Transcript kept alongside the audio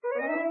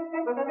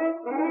Boys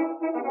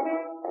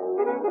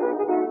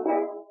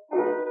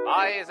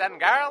and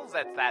girls,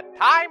 it's that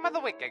time of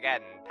the week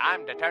again.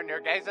 Time to turn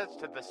your gazes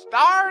to the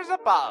stars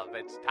above.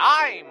 It's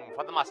time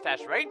for the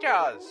Mustache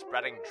Rangers,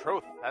 spreading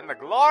truth and the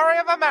glory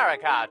of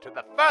America to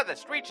the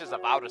furthest reaches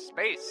of outer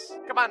space.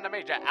 Commander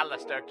Major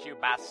Alistair Q.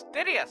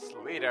 Bastidius,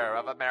 leader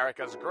of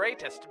America's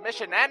greatest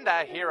mission and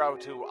a hero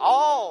to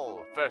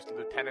all. First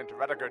Lieutenant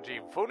Rediger G.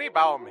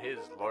 Funibaum, his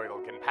loyal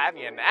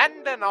companion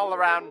and an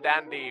all-around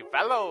dandy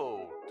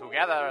fellow.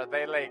 Together,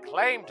 they lay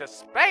claim to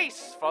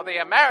space for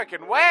the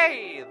American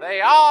way. They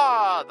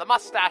are the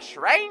Mustache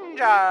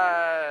Rangers.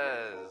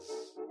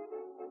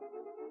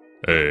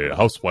 A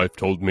housewife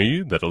told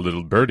me that a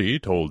little birdie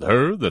told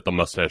her that the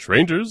Mustache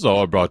Rangers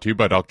are brought to you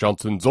by Doc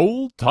Johnson's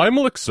Old Time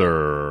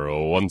Elixir.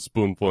 1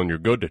 spoonful and you're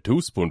good,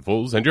 2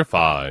 spoonfuls and you're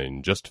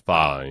fine, just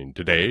fine.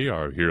 Today,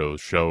 our heroes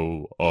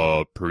show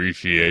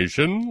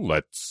appreciation.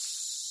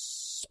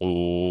 Let's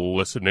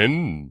listen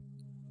in.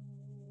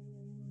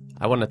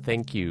 I want to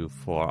thank you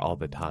for all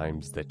the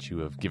times that you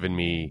have given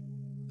me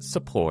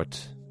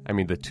support. I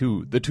mean, the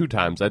two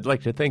times. I'd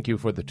like to thank you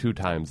for the 2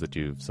 times that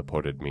you've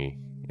supported me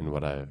in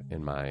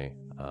my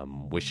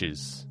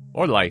wishes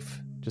or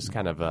life. Just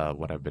kind of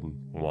what I've been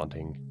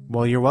wanting.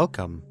 Well, you're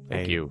welcome.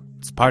 Thank you.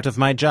 It's part of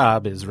my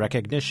job is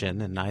recognition,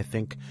 and I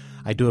think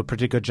I do a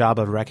pretty good job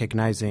of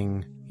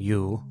recognizing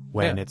you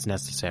when it's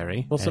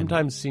necessary. Well,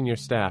 sometimes senior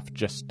staff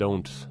just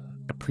don't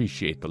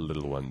appreciate the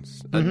little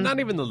ones.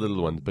 Not even the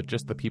little ones, but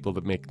just the people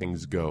that make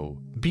things go.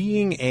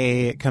 Being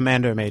a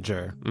commander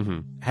major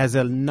has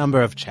a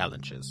number of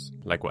challenges.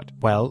 Like what?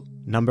 Well,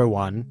 number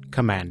 1,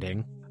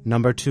 commanding.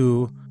 Number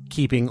 2,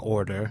 keeping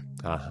order.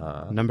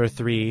 Number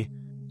 3,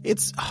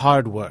 it's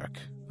hard work.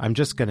 I'm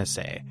just going to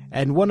say.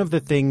 And one of the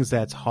things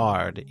that's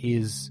hard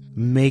is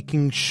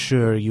making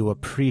sure you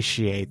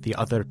appreciate the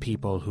other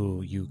people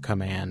who you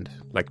command.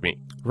 Like me.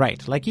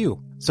 Right, like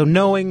you. So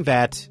knowing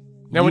that...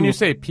 Now, when you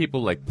say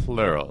people like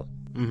plural,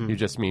 you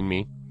just mean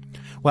me?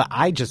 Well,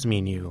 I just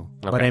mean you.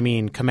 Okay. But I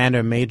mean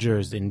commander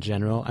majors in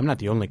general. I'm not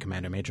the only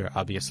commander major,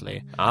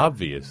 obviously.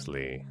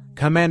 Obviously.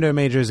 Commander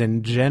majors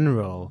in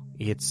general,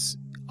 it's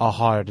a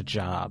hard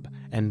job.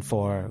 And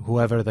for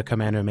whoever the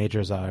commander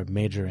majors are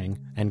majoring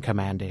and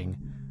commanding,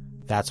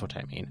 that's what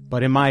I mean.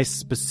 But in my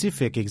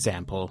specific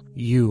example,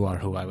 you are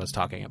who I was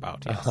talking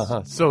about.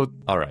 Yes. So,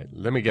 all right,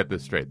 let me get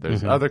this straight.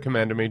 There's other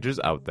commander majors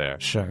out there.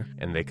 Sure.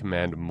 And they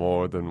command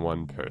more than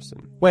one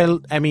person.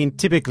 Well, I mean,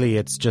 typically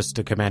it's just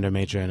a commander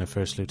major and a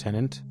first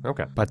lieutenant.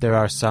 Okay. But there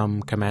are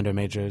some commander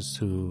majors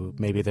who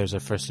maybe there's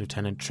a first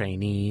lieutenant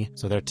trainee,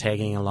 so they're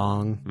tagging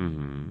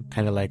along.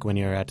 Kind of like when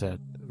you're at a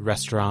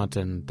restaurant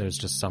and there's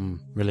just some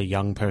really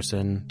young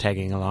person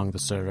tagging along the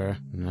server,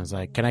 and I was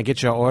like, "Can I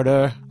get your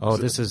order?" Oh,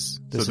 this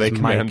is they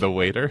command Mike. the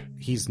waiter.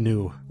 He's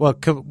new. Well,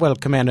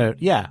 commander.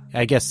 Yeah,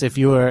 I guess if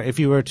you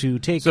were to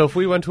take. So if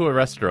we went to a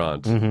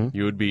restaurant,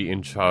 you would be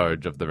in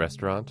charge of the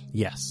restaurant.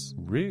 Yes.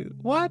 Really?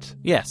 What?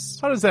 Yes.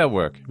 How does that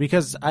work?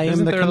 Because I Isn't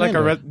am the there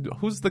commander. like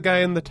who's the guy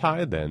in the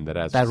tie then that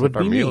asks That would if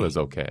our be meal me. is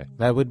okay?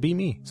 That would be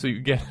me. So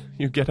you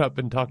get up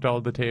and talk to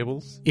all the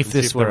tables. If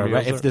this were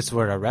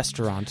a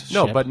restaurant.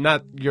 No, chef. but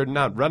you're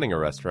not running a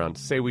restaurant.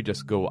 Say we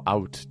just go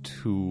out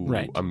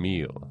to a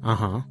meal.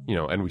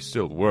 And we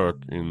still work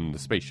in the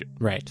spaceship.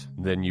 Right.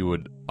 Then you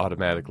would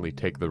automatically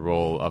take the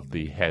role of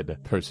the head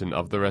person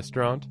of the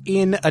restaurant?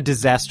 In a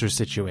disaster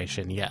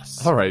situation,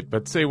 yes. All right,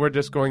 but say we're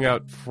just going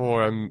out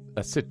for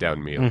a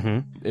sit-down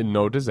meal in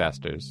no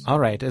disasters. All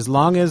right, as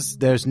long as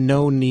there's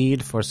no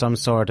need for some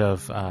sort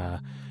of,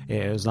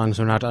 as long as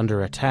we're not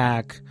under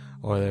attack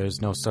or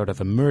there's no sort of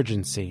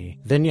emergency,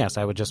 then yes,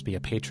 I would just be a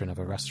patron of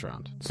a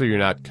restaurant. So you're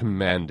not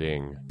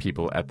commanding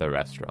people at the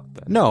restaurant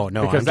then? No,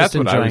 because I'm that's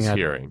just what I was enjoying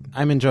hearing.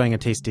 I'm enjoying a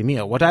tasty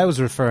meal. What I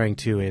was referring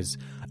to is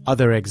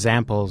other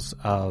examples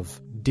of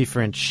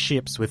different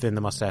ships within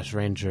the Mustache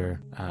Ranger.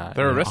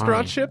 There are restaurant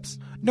army. ships?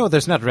 No,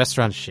 there's not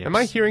restaurant ships. Am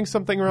I hearing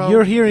something wrong?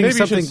 You're hearing Maybe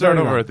something you should start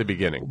very over wrong. at the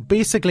beginning.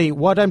 Basically,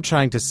 what I'm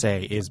trying to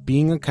say is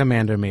being a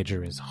commander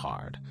major is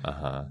hard.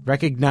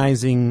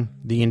 Recognizing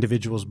the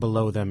individuals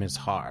below them is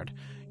hard.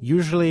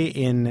 Usually,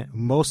 in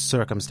most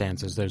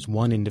circumstances, there's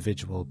one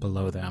individual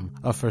below them,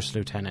 a first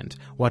lieutenant.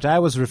 What I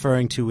was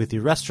referring to with the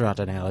restaurant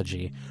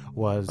analogy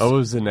was... Oh, it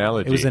was an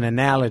analogy. It was an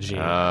analogy.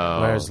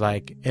 Oh. Whereas,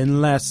 like,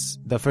 unless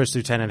the first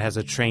lieutenant has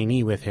a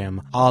trainee with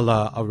him, a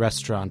la a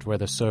restaurant where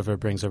the server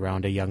brings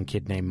around a young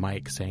kid named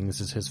Mike saying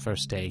this is his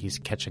first day, he's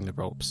catching the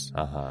ropes.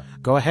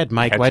 Go ahead,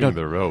 Mike. Catching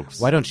the ropes.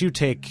 Why don't you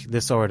take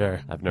this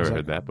order? I've never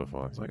heard that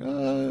before. It's like,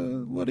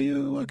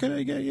 what can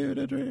I get you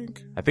to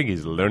drink? I think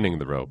he's learning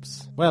the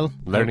ropes. Well...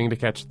 Learning to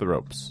catch the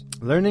ropes.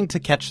 Learning to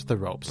catch the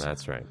ropes.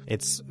 That's right.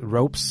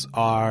 Ropes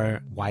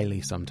are wily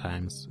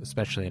sometimes,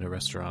 especially in a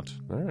restaurant.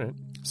 All right.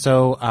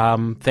 So,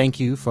 thank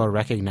you for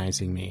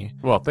recognizing me.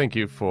 Well, thank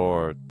you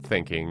for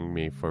thanking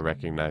me for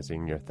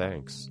recognizing your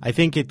thanks. I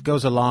think it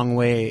goes a long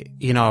way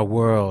in our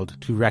world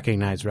to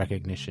recognize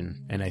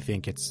recognition, and I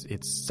think it's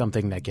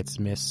something that gets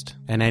missed.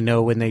 And I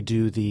know when they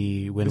do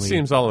It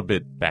seems all a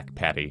bit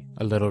back-patty.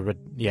 a little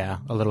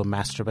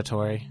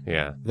masturbatory.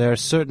 Yeah. There are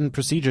certain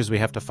procedures we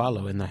have to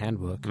follow in the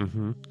handbook.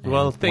 Mm-hmm. And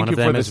Well, one thank of you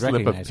for them the is slip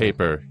of recognizing.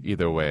 paper,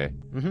 either way.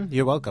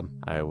 You're welcome.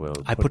 I will.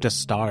 I put a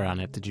star on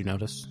it. Did you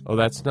notice? Oh,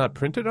 that's not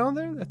printed on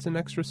there? That's an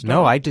extra star?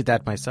 No, I did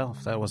that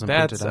myself. That wasn't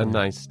That's printed on a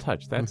there. nice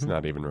touch. That's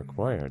not even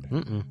required.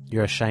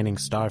 You're a shining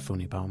star,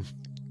 Funibaum.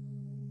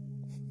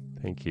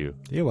 Thank you.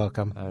 You're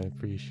welcome. I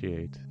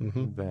appreciate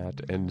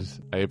that. And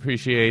I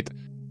appreciate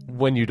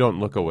when you don't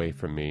look away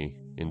from me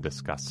in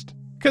disgust.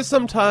 Because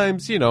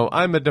sometimes,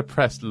 I'm a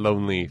depressed,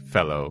 lonely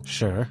fellow.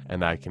 Sure.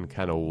 And I can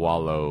kind of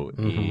wallow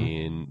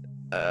in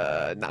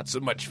not so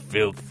much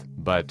filth,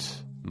 but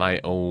my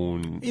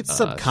own It's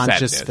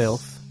subconscious sadness.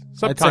 filth.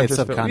 Subconscious I'd say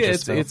filth. subconscious Yeah,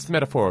 it's, filth. it's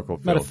metaphorical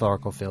filth.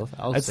 Metaphorical filth.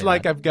 It's say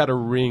like that. I've got a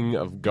ring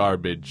of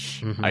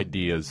garbage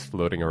ideas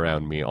floating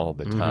around me all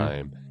the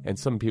time. And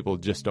some people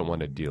just don't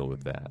want to deal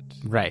with that.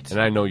 Right.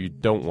 And I know you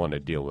don't want to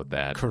deal with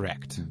that.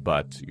 Correct.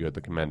 But you're the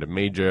commander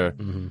major,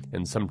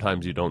 and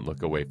sometimes you don't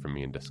look away from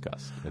me in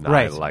disgust. And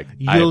Right. I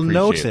You'll appreciate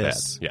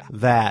notice that. Yeah.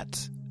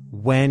 that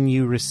when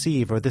you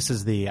receive, or this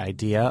is the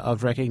idea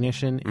of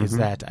recognition, is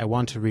that I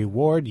want to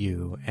reward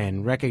you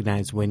and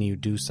recognize when you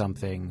do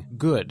something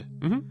good.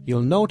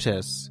 You'll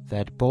notice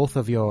that both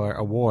of your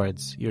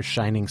awards, your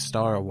Shining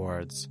Star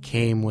awards,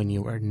 came when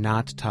you were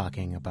not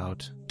talking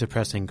about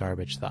depressing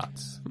garbage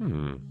thoughts.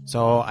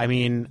 So, I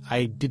mean,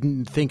 I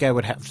didn't think I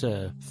would have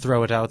to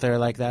throw it out there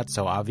like that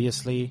so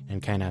obviously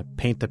and kind of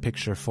paint the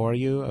picture for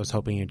you. I was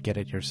hoping you'd get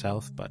it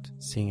yourself, but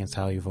seeing as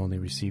how you've only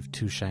received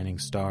 2 Shining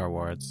Star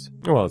awards,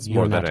 Well, it's more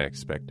You're than not I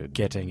expected.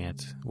 getting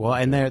it. Well,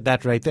 and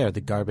that right there, the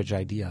garbage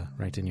idea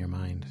right in your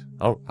mind.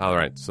 Oh, all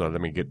right. So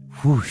let me get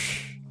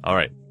whoosh. All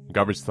right.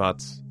 Garbage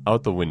thoughts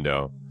out the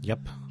window.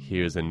 Yep.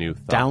 Here's a new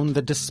thought. Down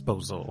the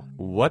disposal.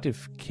 What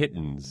if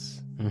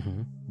kittens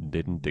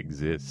didn't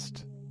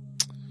exist?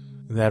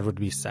 That would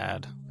be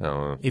sad.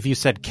 Oh, If you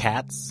said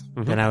cats,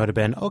 then I would have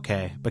been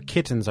okay, but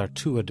kittens are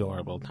too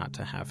adorable not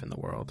to have in the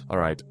world. all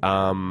right.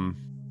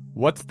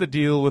 What's the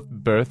deal with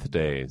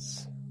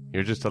birthdays?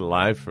 You're just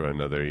alive for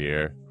another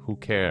year. Who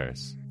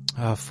cares?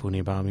 Oh,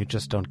 Funibaum, you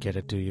just don't get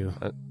it, do you?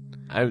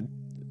 How?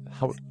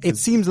 It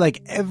seems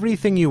like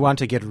everything you want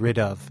to get rid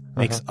of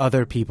makes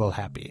other people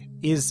happy.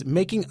 Is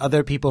making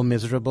other people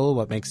miserable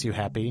what makes you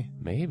happy?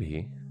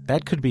 Maybe.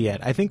 That could be it.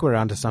 I think we're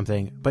onto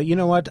something. But you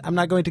know what? I'm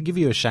not going to give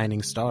you a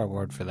Shining Star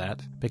award for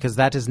that, because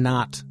that is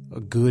not a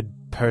good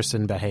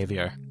person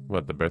behavior.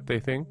 What, the birthday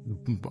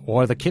thing?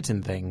 Or the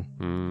kitten thing.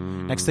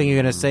 Next thing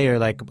you're going to say, you're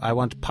like, I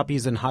want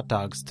puppies and hot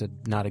dogs to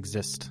not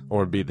exist.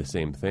 Or be the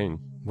same thing?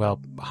 Well,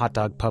 hot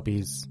dog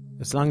puppies,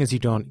 as long as you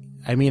don't...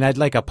 I mean, I'd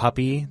like a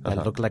puppy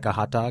that looked like a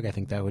hot dog. I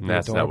think that would be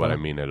That's adorable. not what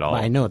I mean at all.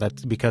 I know,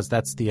 that's because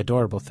that's the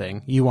adorable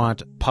thing. You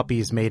want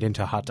puppies made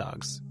into hot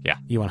dogs. Yeah.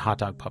 You want hot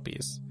dog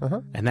puppies.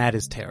 And that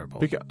is terrible.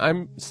 Because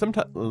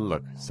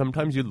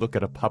sometimes you look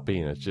at a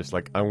puppy and it's just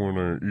like, I want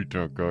to eat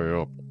that guy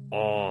up.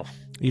 Oh.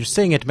 You're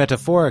saying it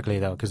metaphorically,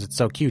 though, because it's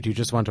so cute. You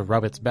just want to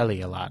rub its belly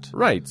a lot.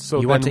 Right.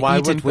 So You want then to why eat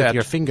it wouldn't with that,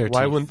 your fingertips.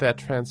 Why wouldn't that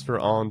transfer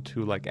on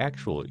to like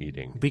actual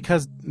eating?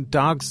 Because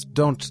dogs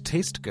don't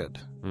taste good.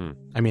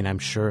 I mean, I'm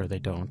sure they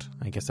don't.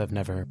 I guess I've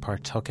never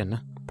partooken.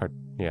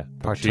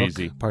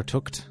 Parcheesi.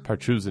 Partooked.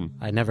 Parchusen.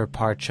 I never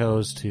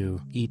chose to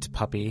eat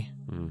puppy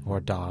or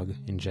dog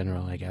in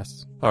general, I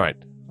guess. All right.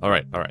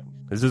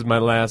 This is my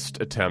last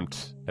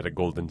attempt at a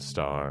Golden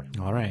Star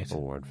All right.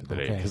 award for the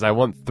day. Okay. Because I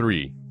want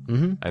 3.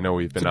 I know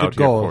we've been It's a out good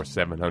here goal. for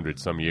 700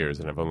 some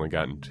years and I've only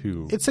gotten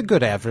 2. It's a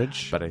good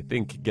average. But I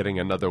think getting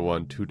another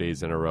one 2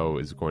 days in a row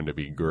is going to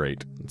be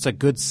great. It's a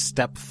good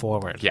step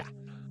forward. Yeah.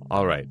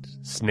 All right.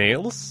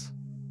 Snails?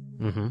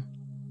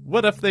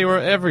 What if they were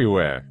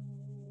everywhere?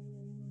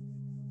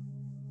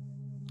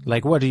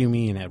 Like, what do you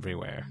mean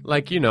everywhere?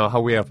 Like, you know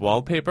how we have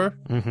wallpaper?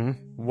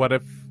 What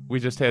if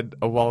we just had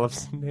a wall of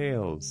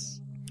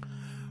snails?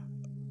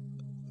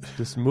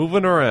 Just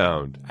moving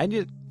around. And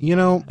And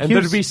here's-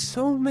 there'd be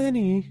so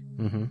many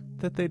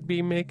that they'd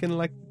be making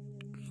like...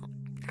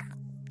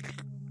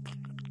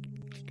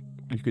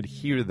 You could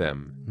hear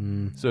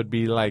them. So it'd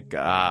be like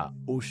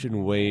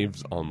ocean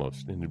waves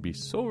almost. And it'd be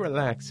so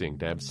relaxing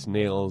to have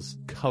snails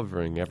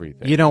covering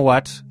everything. You know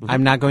what?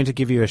 I'm not going to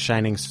give you a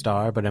shining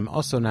star, but I'm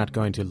also not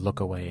going to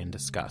look away in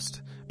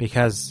disgust.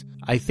 Because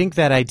I think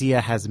that idea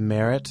has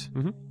merit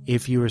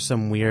if you were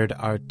some weird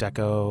Art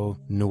Deco,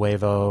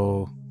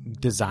 Nuevo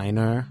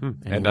designer. And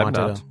you I'm wanted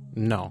not.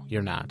 No,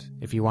 you're not.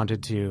 If you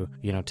wanted to,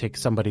 take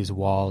somebody's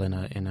wall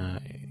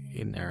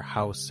in their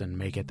house and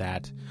make it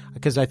that,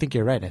 because I think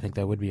you're right. I think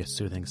that would be a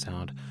soothing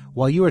sound.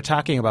 While you were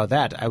talking about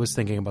that, I was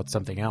thinking about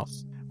something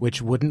else,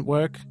 which wouldn't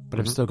work, but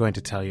I'm still going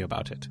to tell you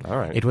about it. All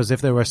right. It was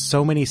if there were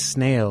so many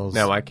snails.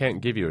 Now, I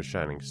can't give you a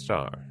shining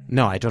star.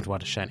 No, I don't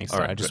want a shining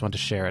star. All right, I just good. want to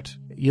share it.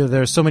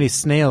 there are so many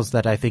snails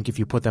that I think if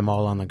you put them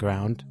all on the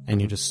ground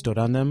and you just stood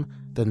on them,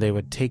 then they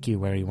would take you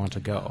where you want to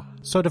go.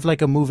 Sort of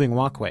like a moving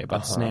walkway,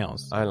 but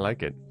snails. I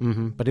like it.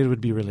 But it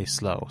would be really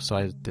slow, so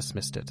I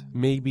dismissed it.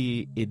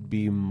 Maybe it'd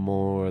be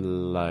more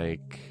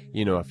like,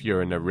 if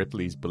you're in a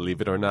Ripley's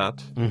Believe It or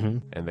Not,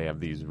 and they have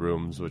these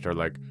rooms which are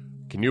like,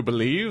 can you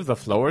believe the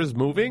floor is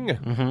moving?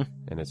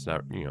 And it's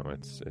not,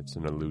 it's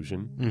an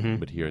illusion.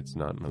 But here it's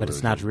not an illusion. But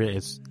it's not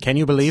real. Can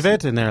you believe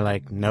it? And they're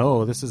like,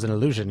 no, this is an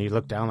illusion. You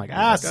look down like,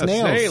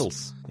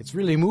 snails. It's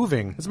really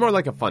moving. It's more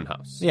like a fun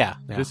house. Yeah.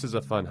 This is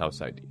a fun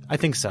house idea. I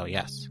think so,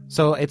 yes.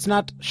 So it's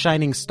not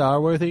Shining Star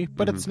worthy,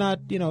 but it's not,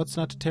 it's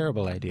not a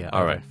terrible idea.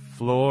 All right.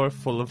 Floor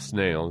full of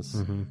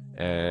snails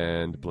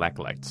and black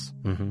lights.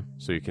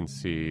 So you can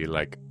see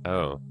like,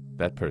 oh,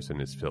 that person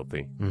is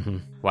filthy.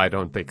 Why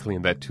don't they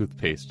clean that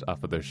toothpaste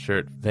off of their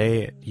shirt?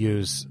 They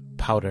use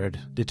powdered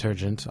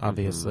detergent,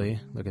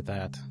 obviously. Look at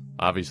that.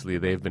 Obviously,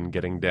 they've been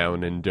getting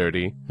down and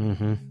dirty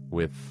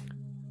with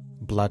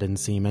blood and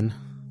semen.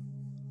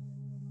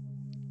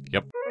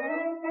 Yep.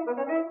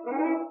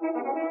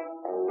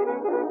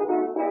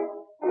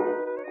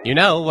 You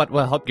know what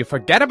will help you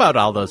forget about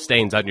all those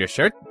stains on your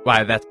shirt?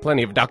 Why, that's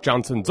plenty of Doc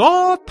Johnson's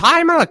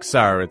all-time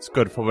elixir. It's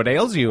good for what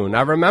ails you.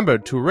 Now remember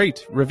to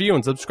rate, review,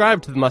 and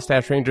subscribe to the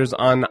Mustache Rangers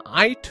on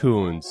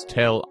iTunes.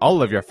 Tell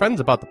all of your friends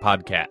about the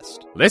podcast.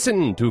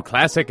 Listen to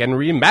classic and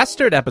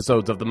remastered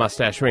episodes of the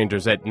Mustache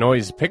Rangers at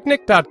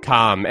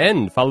noisepicnic.com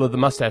and follow the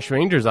Mustache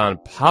Rangers on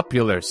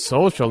popular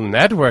social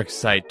network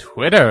site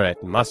Twitter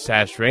at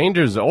Mustache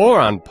Rangers or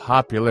on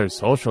popular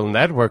social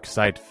network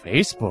site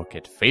Facebook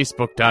at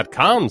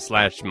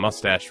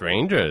facebook.com/Mustache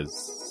Rangers.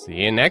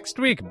 See you next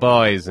week,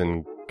 boys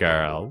and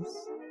girls.